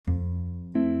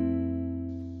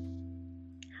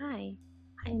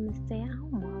stay at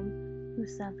home mom who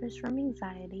suffers from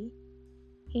anxiety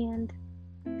and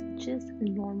just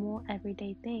normal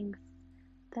everyday things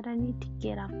that I need to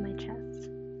get off my chest.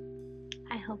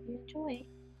 I hope you enjoy.